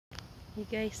You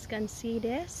guys can see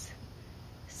this.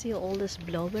 See all these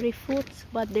blueberry fruits,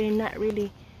 but they're not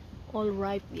really all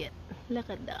ripe yet. Look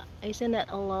at that. Isn't that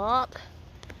a lot?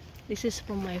 This is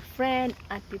from my friend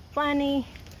Ate Fanni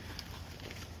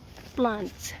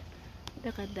plants.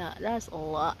 Look at that. That's a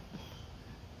lot.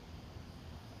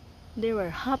 There were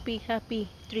happy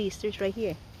trees. There's right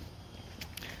here.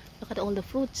 Look at all the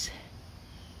fruits.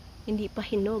 Hindi pa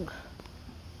hinog.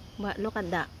 But look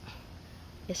at that.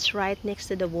 It's right next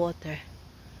to the water.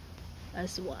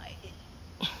 That's why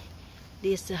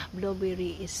this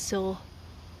blueberry is so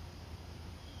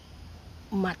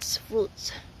much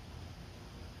fruits.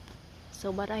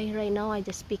 So but right now I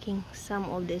just picking some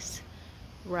of this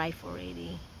ripe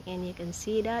already, and you can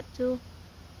see that too.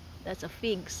 That's a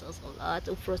figs, also a lot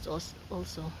of fruits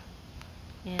also.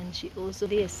 And she also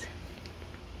this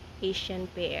Asian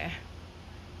pear.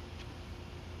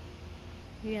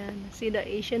 Yeah, see the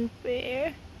Asian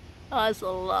pear? That's a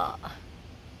lot.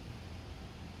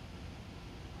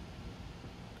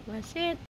 That's it.